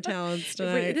all of our talents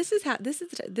tonight. This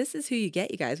is who you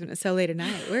get, you guys, when it's so late at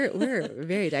night. We're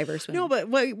very diverse women. No, but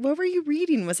what were you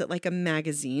reading? Was it like a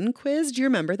magazine quiz? Do you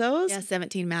remember those? Yeah,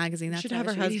 17 magazine. We That's should what have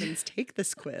I our was reading. husbands take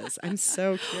this quiz. I'm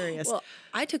so curious. Well,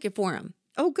 I took it for him.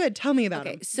 Oh, good. Tell me about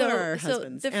Okay, them. so What are our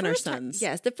husbands the and our first sons?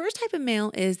 Yes, the first type of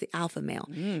male is the alpha male,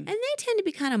 and they tend to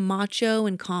be kind of macho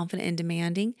and confident and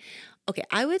demanding. Okay,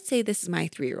 I would say this is my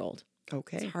 3-year-old.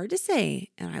 Okay. It's hard to say,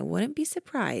 and I wouldn't be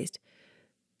surprised.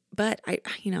 But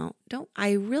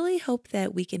I really hope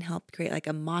that we can help create like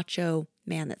a macho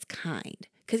man that's kind,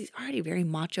 because he's already very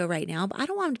macho right now. But I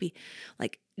don't want him to be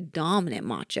like dominant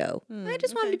macho. I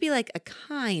just want him to be like a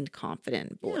kind,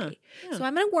 confident boy. Yeah. So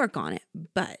I'm going to work on it.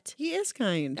 But He is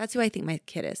kind. that's who I think my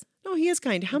kid is. No, he is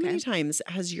kind. How many Okay. times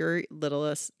has your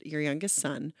youngest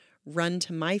son run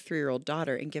to my 3-year-old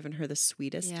daughter and given her the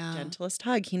sweetest, Yeah. gentlest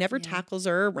hug? He never tackles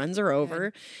her, runs her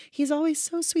over. He's always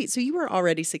so sweet. So you are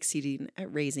already succeeding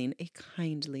at raising a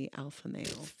kindly alpha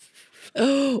male.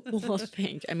 Oh, well,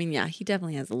 thanks. I mean, yeah, he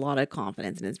definitely has a lot of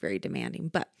confidence and is very demanding.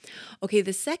 But okay,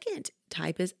 the second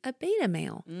type is a beta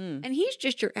male. And he's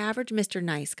just your average Mr.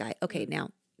 Nice Guy. Okay, now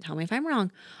tell me if I'm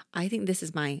wrong. I think this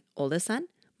is my oldest son,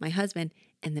 my husband,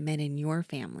 and the men in your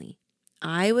family.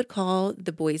 I would call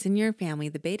the boys in your family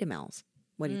the beta males.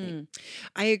 What do you think?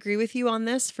 I agree with you on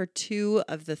this for 2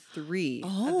 of the 3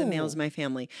 of the males in my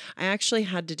family. I actually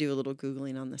had to do a little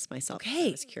Googling on this myself. Okay.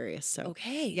 I was curious. So,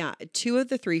 Okay. yeah, 2 of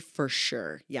the 3 for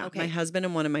sure. Yeah. Okay. My husband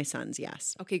and one of my sons.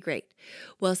 Yes. Okay, great.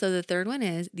 Well, so the third one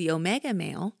is the omega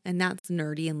male, and that's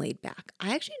nerdy and laid back.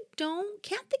 I actually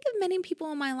can't think of many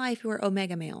people in my life who are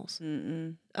omega males.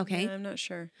 Okay. Yeah, I'm not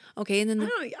sure. Okay. And then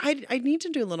I need to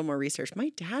do a little more research. My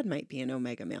dad might be an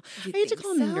omega male. I hate to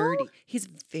call him nerdy. He's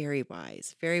very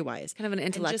wise, very wise. Kind of an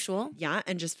intellectual.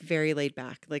 And just very laid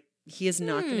back. Like he is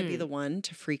not going to be the one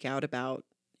to freak out about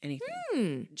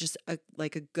anything. Just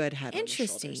like a good head on his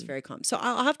shoulders. Very calm. So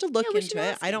I'll have to look into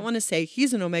it. I don't want to say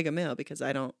he's an omega male because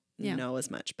I don't know as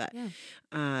much, but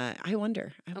I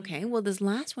wonder. Okay, well, this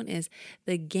last one is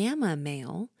the gamma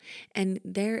male, and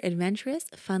they're adventurous,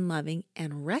 fun-loving,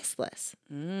 and restless.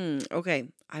 Okay,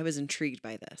 I was intrigued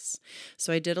by this.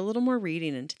 So I did a little more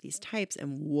reading into these types,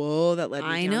 and whoa, that led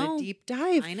me down a deep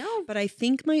dive. I know. But I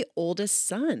think my oldest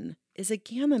son is a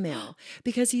gamma male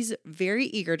because he's very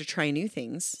eager to try new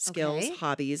things, skills,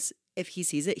 hobbies. If he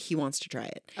sees it, he wants to try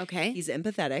it. Okay. He's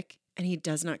empathetic, and he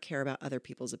does not care about other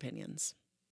people's opinions.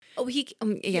 Oh, he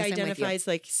identifies,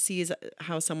 like sees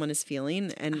how someone is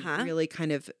feeling and really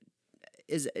kind of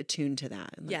is attuned to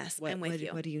that. And like, I'm with you.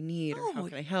 What do you need or how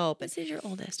can I help? This is your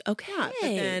oldest. Okay. Yeah, but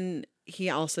then he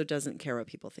also doesn't care what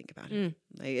people think about him.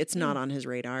 Like, it's not on his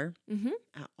radar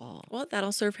at all. Well,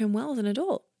 that'll serve him well as an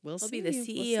adult. He'll be the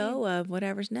CEO of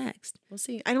whatever's next. We'll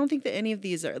see. I don't think that any of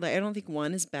these are like. I don't think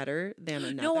one is better than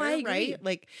another. No, I agree. Right?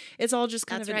 Like it's all just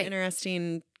kind of an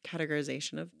interesting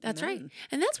categorization of. That's right,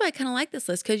 and that's why I kind of like this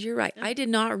list because you're right. Yeah. I did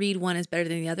not read one as better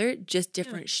than the other. Just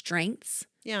different strengths.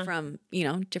 Yeah. From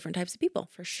different types of people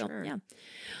for sure. So, yeah.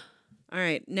 All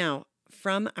right, now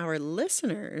from our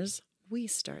listeners, we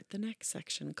start the next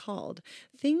section called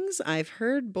Things I've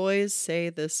Heard Boys Say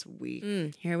This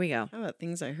Week. Here we go. How about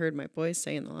things I heard my boys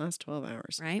say in the last 12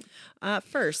 hours? Right.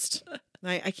 First,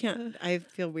 I can't, I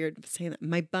feel weird saying that.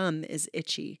 My bum is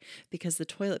itchy because the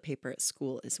toilet paper at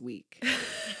school is weak.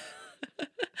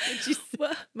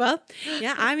 Well,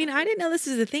 yeah, I mean, I didn't know this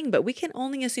is a thing, but we can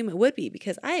only assume it would be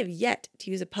because I have yet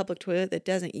to use a public toilet that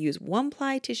doesn't use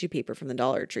 1-ply tissue paper from the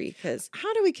Dollar Tree. Because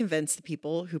how do we convince the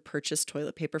people who purchase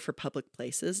toilet paper for public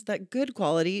places that good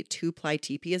quality 2-ply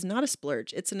TP is not a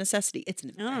splurge? It's a necessity. It's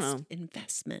an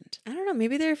investment. I don't know.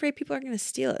 Maybe they're afraid people are going to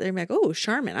steal it. They're like, oh,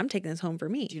 Charmin, I'm taking this home for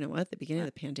me. Do you know what? At the beginning of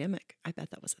the pandemic, I bet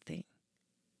that was a thing.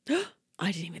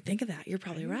 I didn't even think of that. You're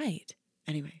probably right.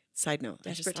 Anyway, side note.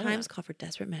 Desperate times call for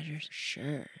desperate measures.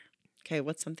 Sure. Okay,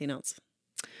 what's something else?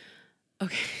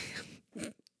 Okay.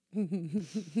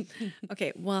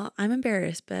 Okay, well, I'm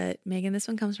embarrassed, but Megan, this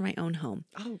one comes from my own home.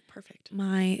 Oh, perfect.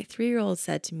 My 3-year-old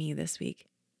said to me this week,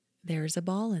 there's a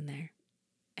ball in there.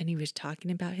 And he was talking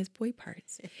about his boy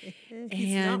parts.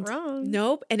 He's not wrong.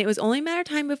 Nope. And it was only a matter of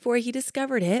time before he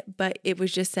discovered it, but it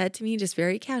was just said to me just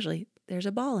very casually, there's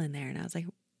a ball in there. And I was like,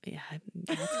 yeah,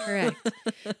 that's correct.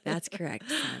 That's correct,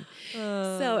 son.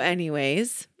 So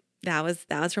anyways, that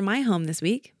was from my home this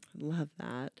week. Love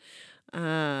that.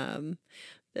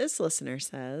 This listener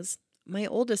says, my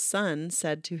oldest son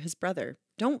said to his brother,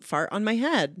 don't fart on my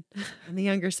head. And the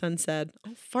younger son said,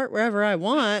 I'll fart wherever I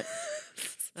want.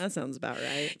 That sounds about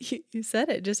right. You said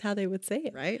it just how they would say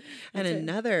it. Right? And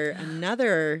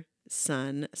another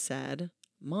son said,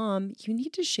 Mom, you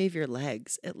need to shave your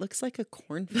legs. It looks like a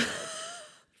cornfield.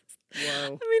 Whoa. I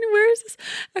mean, where is this?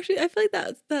 Actually, I feel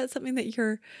like that's something that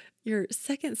your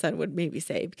second son would maybe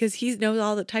say because he knows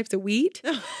all the types of wheat,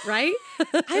 right?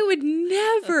 I would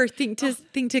never think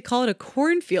to call it a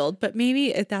cornfield, but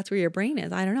maybe if that's where your brain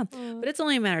is. I don't know. But it's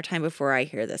only a matter of time before I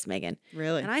hear this, Megan.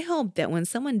 Really? And I hope that when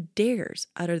someone dares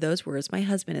utter those words, my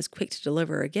husband is quick to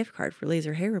deliver a gift card for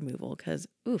laser hair removal because,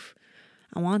 oof,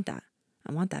 I want that.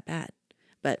 I want that bad.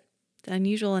 But it's an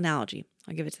unusual analogy.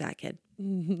 I'll give it to that kid.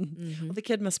 Mm-hmm. Well, the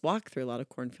kid must walk through a lot of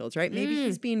cornfields, right? Maybe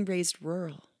he's being raised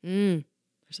rural. There's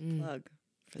a plug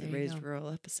for the Raised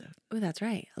Rural episode. Oh, that's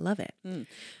right. I love it.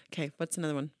 Okay, what's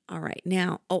another one? All right.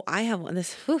 Now, I have one.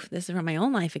 This is from my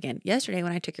own life again. Yesterday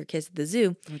when I took your kids to the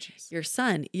zoo, your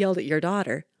son yelled at your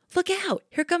daughter, look out,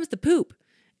 here comes the poop.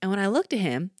 And when I looked at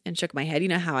him and shook my head, you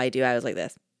know how I do, I was like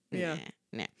this. Yeah.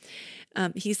 Nah.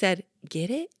 He said,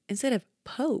 get it? Instead of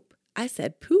pope, I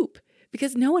said poop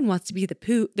because no one wants to be the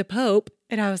pope.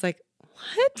 And I was like,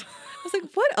 what? I was like,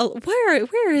 what?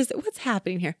 Where is it? What's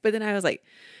happening here? But then I was like,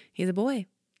 he's a boy.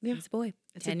 Yeah. He's a boy.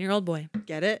 It's 10-year-old boy.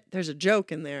 Get it? There's a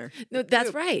joke in there. No,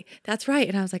 that's right. That's right.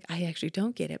 And I was like, I actually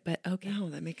don't get it, but okay. No,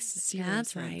 that makes zero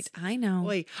sense. That's right. I know.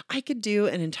 Boy, I could do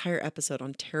an entire episode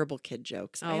on terrible kid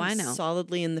jokes. Oh, I know.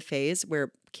 Solidly in the phase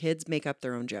where kids make up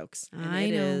their own jokes. And I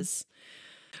know. Is.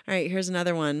 All right, here's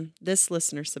another one. This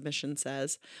listener submission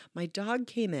says, my dog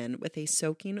came in with a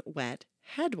soaking wet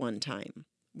head one time.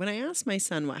 When I asked my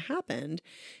son what happened,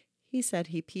 he said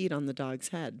he peed on the dog's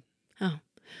head. Oh.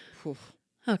 Whew.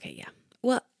 Okay, yeah.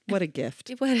 Well, what a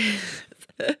gift.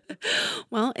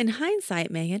 Well, in hindsight,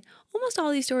 Megan, almost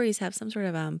all these stories have some sort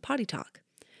of potty talk.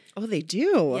 Oh, they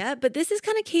do? Yeah, but this is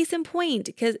kind of case in point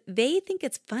because they think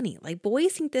it's funny. Like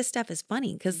boys think this stuff is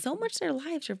funny because so much of their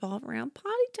lives revolve around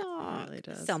potty talk. It really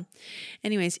does. So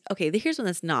anyways, okay, here's one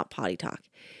that's not potty talk.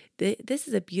 This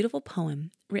is a beautiful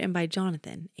poem written by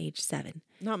Jonathan, age 7.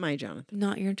 Not my Jonathan.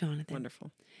 Not your Jonathan.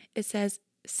 Wonderful. It says,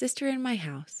 sister in my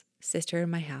house,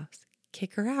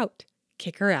 kick her out,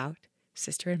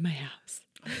 sister in my house.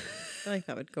 I feel like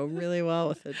that would go really well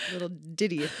with a little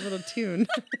ditty, a little tune.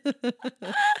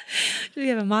 We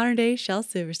have a modern day Shel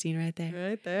Silverstein right there.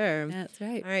 Right there. That's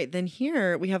right. All right. Then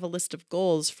here we have a list of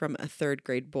goals from a 3rd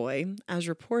grade boy as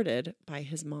reported by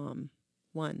his mom.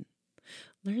 1,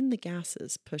 learn the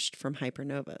gases pushed from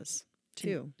hypernovas.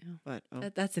 2, what?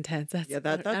 Oh. That's intense. Yeah,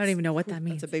 I don't even know what that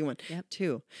means. That's a big one. Yep.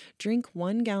 2, drink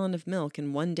 1 gallon of milk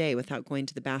in 1 day without going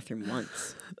to the bathroom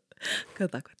once.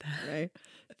 Good luck with that. Right.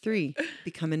 3,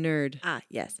 become a nerd.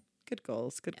 Yes. Good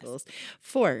goals. Good goals.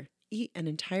 4, eat an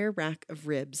entire rack of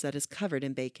ribs that is covered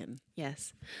in bacon.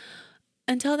 Yes.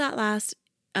 Until that last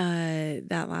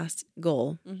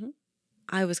goal,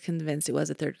 I was convinced it was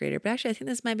a 3rd grader. But actually, I think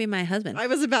this might be my husband. I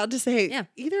was about to say,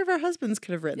 either of our husbands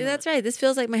could have written that. That's right. This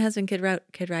feels like my husband could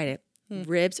write it.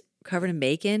 Ribs covered in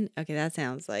bacon. Okay, that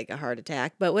sounds like a heart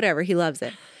attack, but whatever. He loves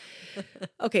it.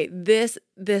 Okay,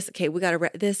 okay, we got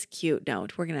this cute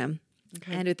note. We're going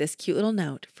to end with this cute little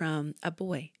note from a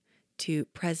boy to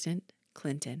President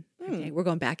Clinton. Okay, we're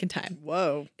going back in time.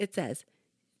 Whoa. It says,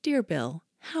 Dear Bill,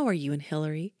 how are you and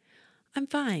Hillary? I'm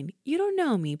fine. You don't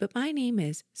know me, but my name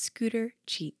is Scooter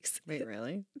Cheeks. Wait,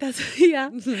 really? That's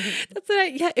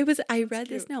what I read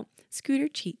this note. Scooter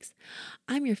Cheeks.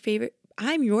 I'm your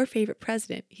favorite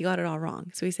president. He got it all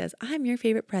wrong. So he says, I'm your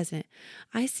favorite president.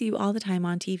 I see you all the time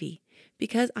on TV.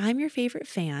 Because I'm your favorite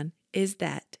fan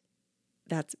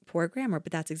that's poor grammar,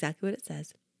 but that's exactly what it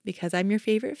says. Because I'm your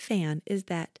favorite fan is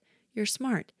that you're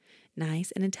smart,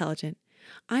 nice, and intelligent.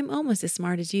 I'm almost as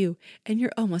smart as you, and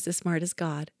you're almost as smart as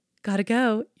God. Gotta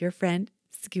go, your friend,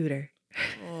 Scooter.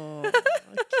 Oh,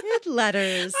 kid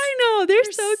letters. I know,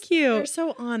 they're so cute. They're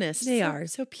so honest. They are.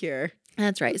 So pure.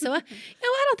 That's right. So, I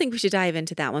don't think we should dive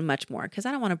into that one much more because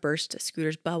I don't want to burst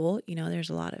Scooter's bubble.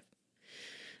 There's a lot of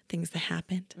things that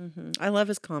happened. Mm-hmm. I love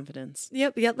his confidence.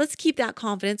 Yep. Let's keep that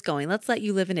confidence going. Let's let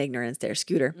you live in ignorance there,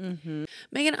 Scooter. Mm-hmm.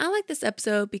 Megan, I like this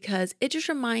episode because it just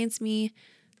reminds me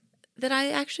that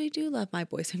I actually do love my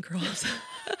boys and girls.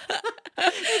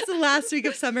 It's the last week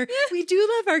of summer. We do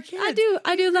love our kids.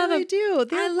 I do love them. We do.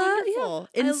 They're wonderful.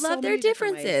 I love their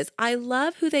differences. I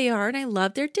love who they are and I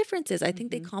love their differences. I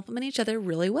think they complement each other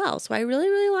really well. So I really,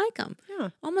 really like them. Yeah.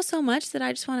 Almost so much that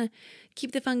I just want to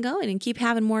keep the fun going and keep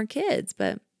having more kids.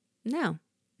 But no.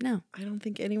 I don't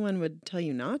think anyone would tell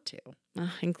you not to.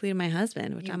 Including my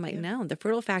husband, which I'm like, no, the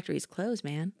fertile factory's closed,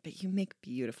 man. But you make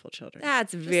beautiful children.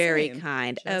 That's Just very saying.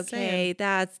 kind. Just Okay,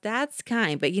 saying. that's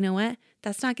kind. But you know what?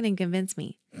 That's not going to convince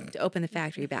me to open the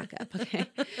factory back up. Okay,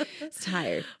 it's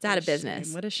tired. It's out of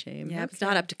business. What a shame. Yeah, it's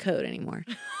not up to code anymore.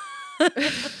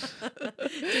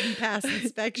 Didn't pass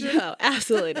inspection. No,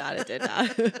 absolutely not. It did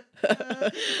not.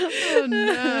 Oh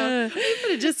no! I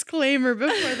put a disclaimer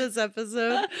before this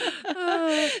episode.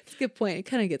 It's a good point. It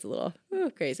kind of gets a little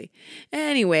crazy.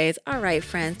 Anyways, all right,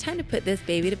 friends, time to put this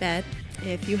baby to bed.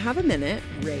 If you have a minute,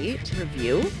 rate,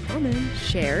 Review, comment,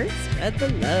 share, spread the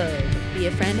love. be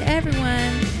a friend to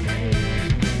everyone.